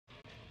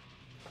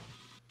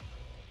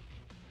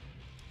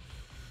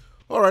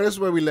Alright, this is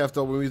where we left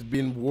off when we was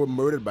being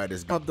murdered by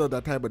this guy. I thought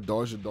that type of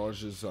dodges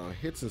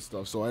hits and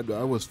stuff, so I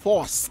was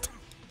forced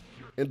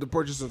into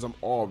purchasing some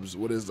orbs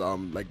with his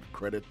like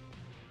credit,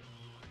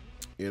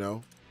 you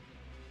know.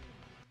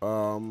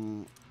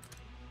 And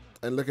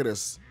look at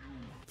this,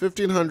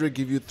 1500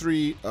 give you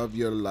 3 of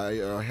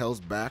your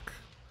health back.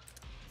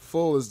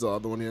 Full is the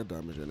other one here.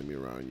 Damage enemy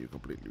around you,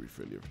 completely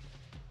refill you.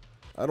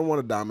 I don't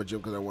want to damage him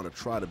because I want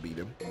to try to beat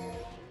him.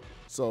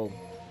 So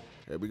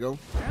here we go.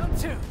 Round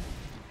 2.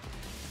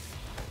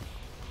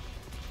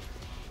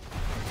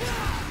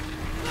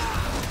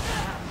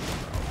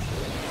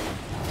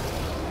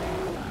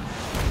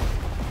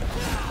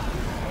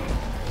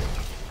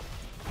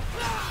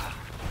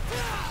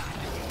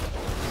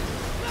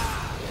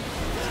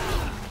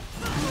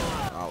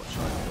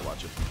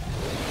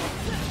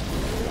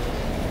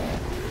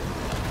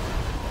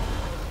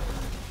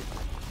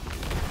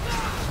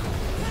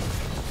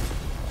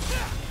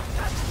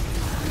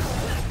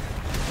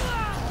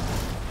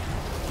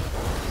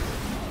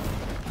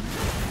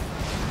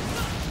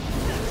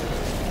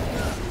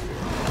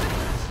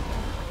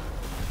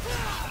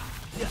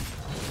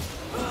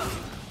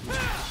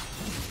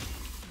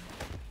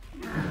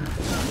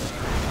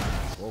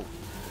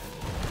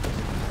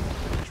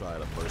 Try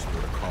to burst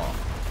through the car.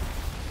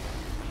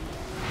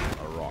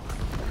 A rock.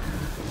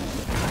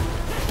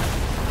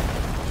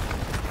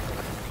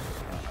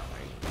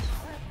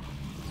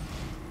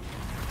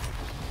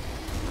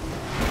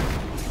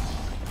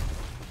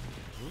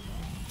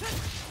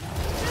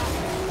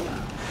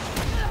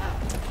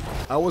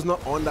 I was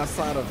not on that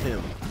side of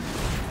him.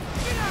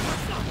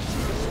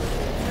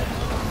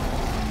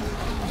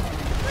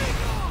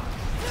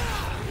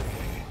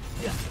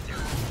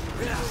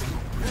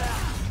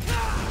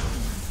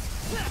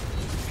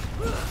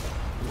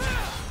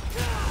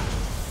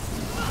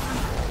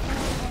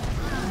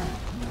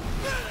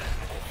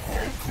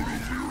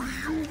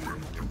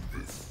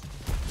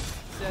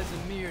 Says a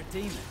mere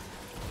demon.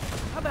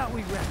 How about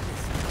we wrap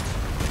this up?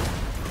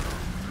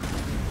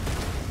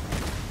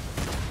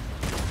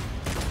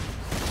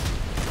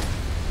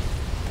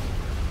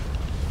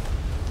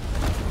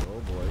 Oh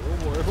boy, oh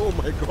boy, oh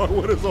my god,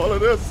 what is all of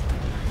this?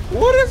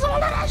 What is all of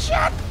that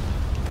shit?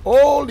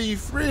 Holy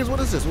freeze, what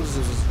is this? What is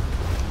this?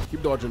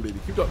 Keep dodging, baby.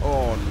 Keep dodging.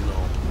 Oh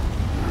no.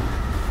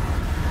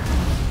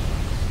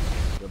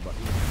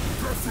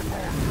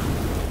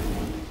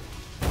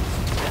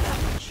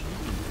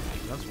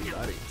 That's what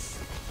that is.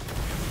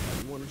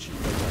 You want to cheat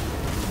like that?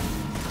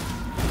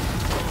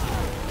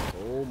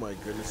 Oh my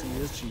goodness, he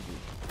is cheating.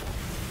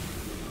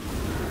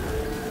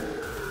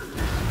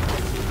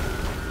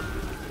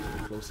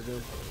 Close to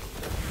him.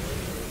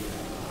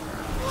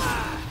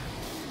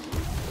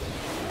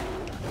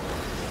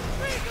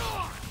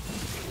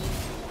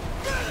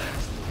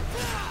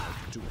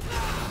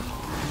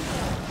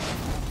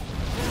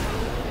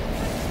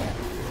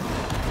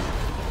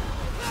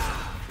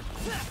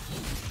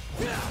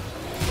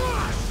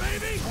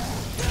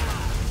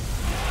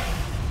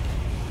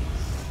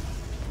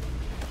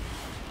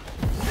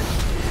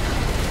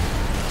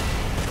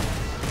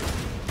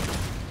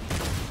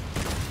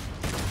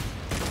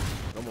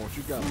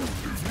 You got me.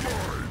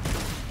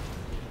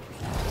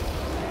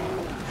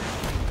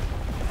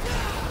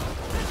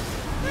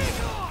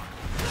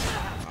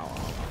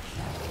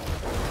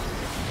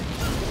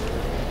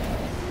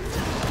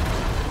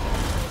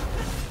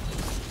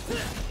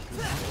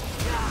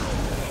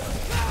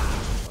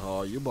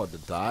 Oh, you about to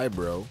die,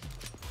 bro.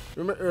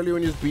 Remember earlier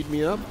when you just beat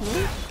me up?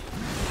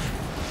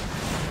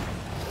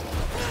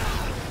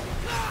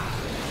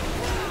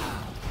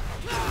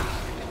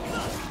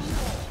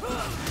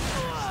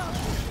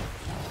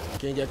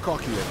 Can't get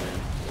cocky yet, man.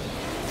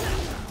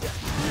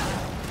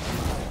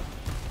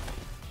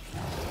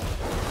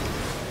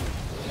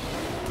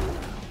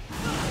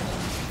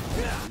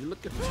 You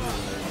look at the man.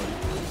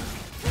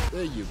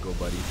 There you go,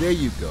 buddy. There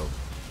you go.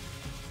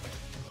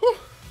 Whew.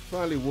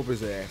 Finally whoop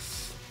his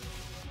ass.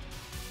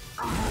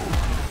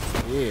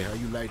 Yeah, how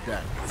you like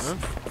that, huh?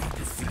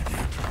 Defeated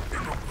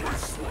in a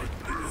place like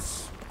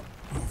this.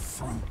 The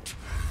fruit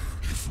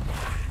is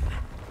mine.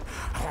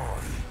 I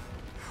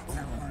will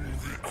rule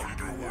the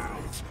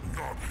underworld,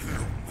 not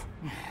him.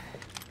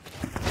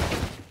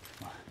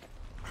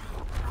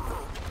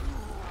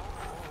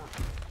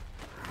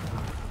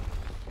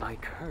 I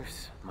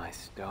curse my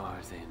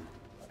stars in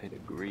bit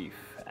of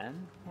grief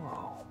and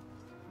woe.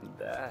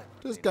 That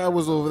This guy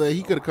was over there.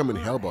 He could have come and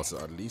helped us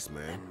at least,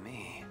 man. and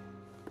me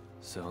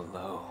so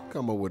low.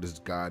 Come up with his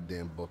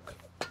goddamn book.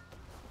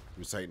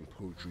 Reciting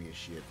poetry and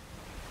shit.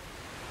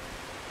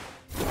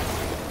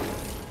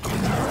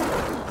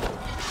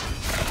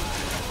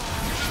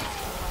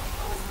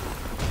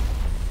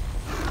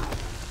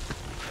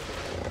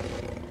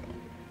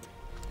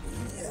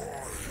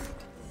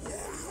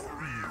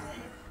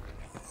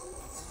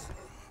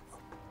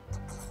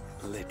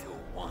 Little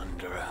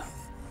wanderer,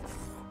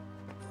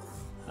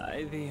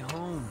 hie thee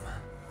home.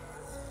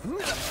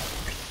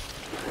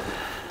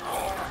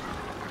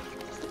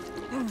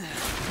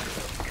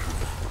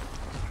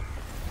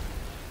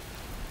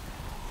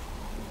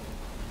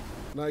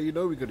 Now you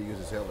know we could have used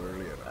his hell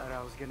earlier. Thought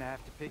I was gonna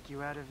have to pick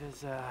you out of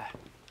his,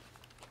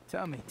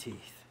 tummy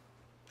teeth.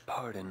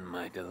 Pardon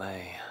my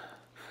delay.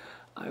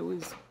 I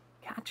was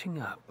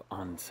catching up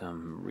on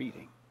some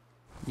reading.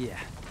 Yeah,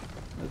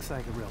 looks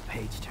like a real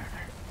page turner.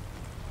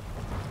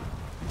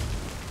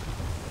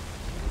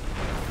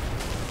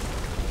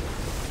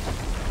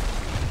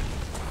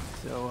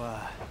 So,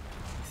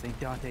 you think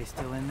Dante's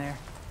still in there?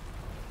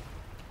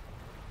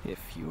 If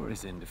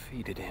Urizen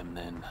defeated him,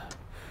 then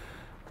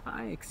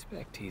I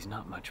expect he's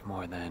not much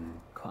more than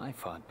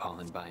Glyphod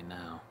pollen by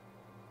now.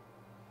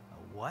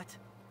 A what?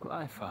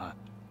 Glyphod.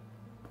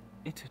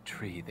 It's a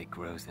tree that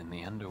grows in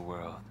the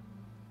underworld.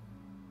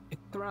 It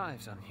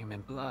thrives on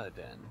human blood,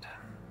 and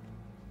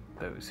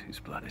those whose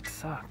blood it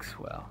sucks,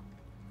 well,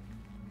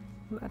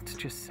 let's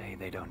just say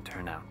they don't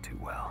turn out too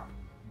well.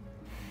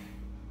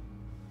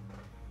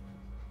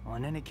 Well,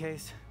 in any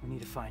case, we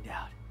need to find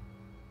out.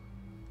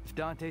 If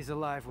Dante's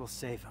alive, we'll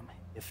save him.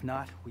 If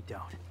not, we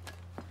don't.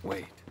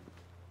 Wait.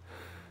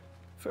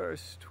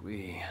 First,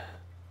 we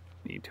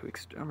need to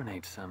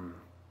exterminate some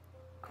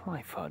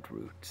Glyphod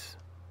roots.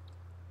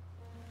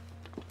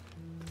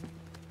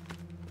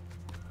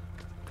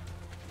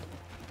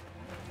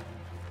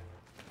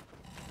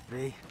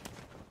 V,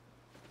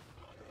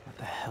 what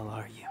the hell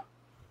are you?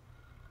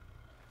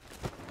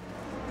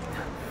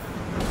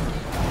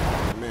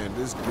 Man,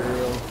 this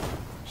girl,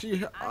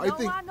 I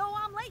think I know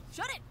I'm late.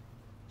 Shut it.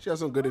 she has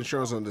some good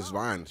insurance on this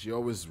vine. She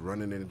always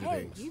running into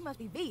Hey, things. you must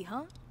be V,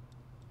 huh?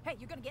 Hey,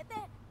 you're gonna get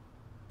that?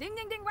 Ding,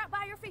 ding, ding, right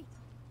by your feet.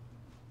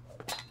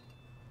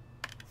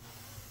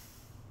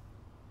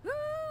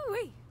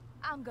 Woo-wee.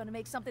 I'm gonna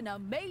make something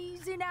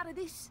amazing out of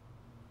this.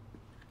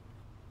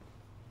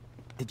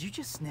 Did you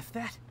just sniff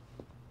that?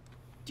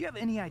 Do you have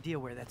any idea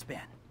where that's been?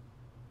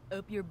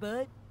 Up your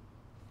butt?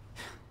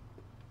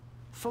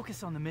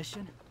 Focus on the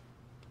mission.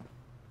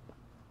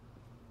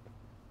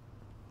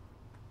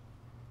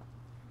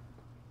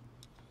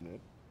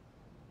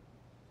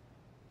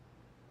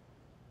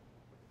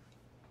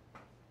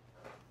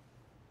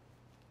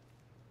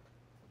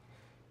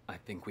 I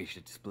think we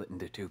should split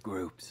into 2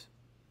 groups.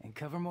 And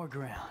cover more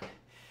ground.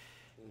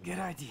 Good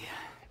idea.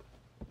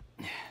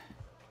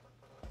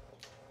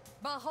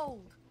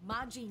 Behold,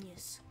 my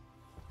genius.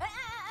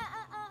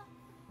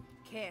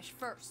 Cash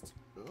first.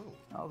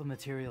 All the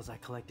materials I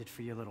collected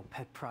for your little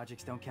pet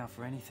projects don't count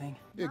for anything.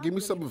 Yeah, give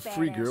me something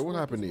free, girl. What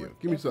happened to you?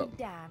 Give me something.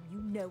 Dime,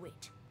 you know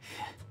it.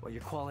 Well,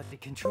 your quality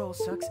control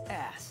sucks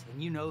ass,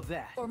 and you know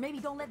that. Or maybe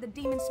don't let the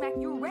demon smack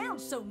you around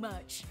so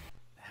much.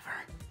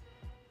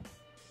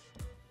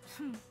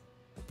 Ever.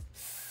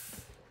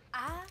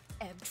 I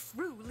am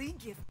truly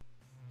gifted.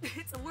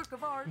 It's a work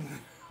of art.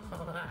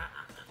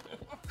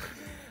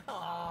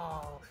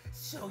 Oh,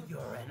 so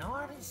you're an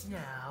artist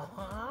now,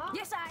 huh?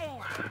 Yes, I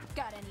am.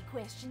 Got any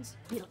questions,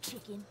 little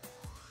chicken?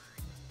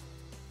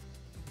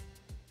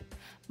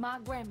 My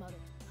grandmother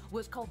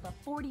was called the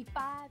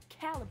 45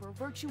 caliber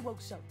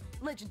virtuoso,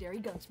 legendary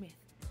gunsmith.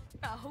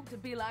 I hope to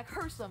be like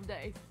her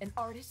someday, an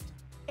artist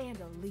and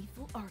a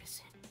lethal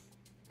artisan.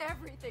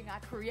 Everything I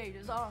create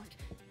is art,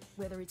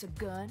 whether it's a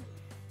gun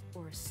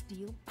or a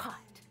steel pot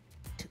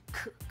to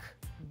cook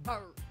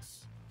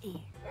birds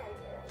in.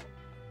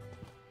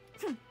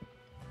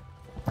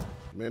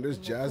 Man, there's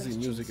jazzy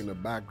music in the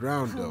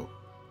background, though.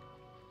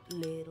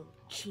 Little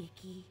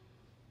chickie.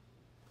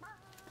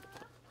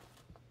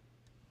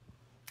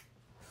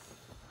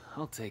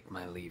 I'll take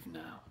my leave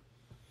now.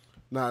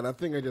 Nah, that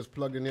thing I just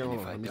plugged in there. And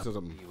Hold if on, I let me say don't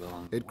something. see you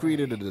along It the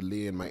created a way,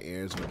 delay in my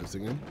ears with the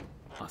singing.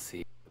 I'll see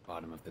you at the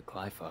bottom of the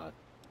Glyphod.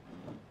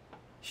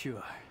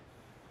 Sure.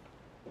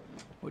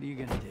 What are you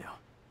gonna do?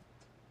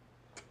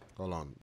 Hold on.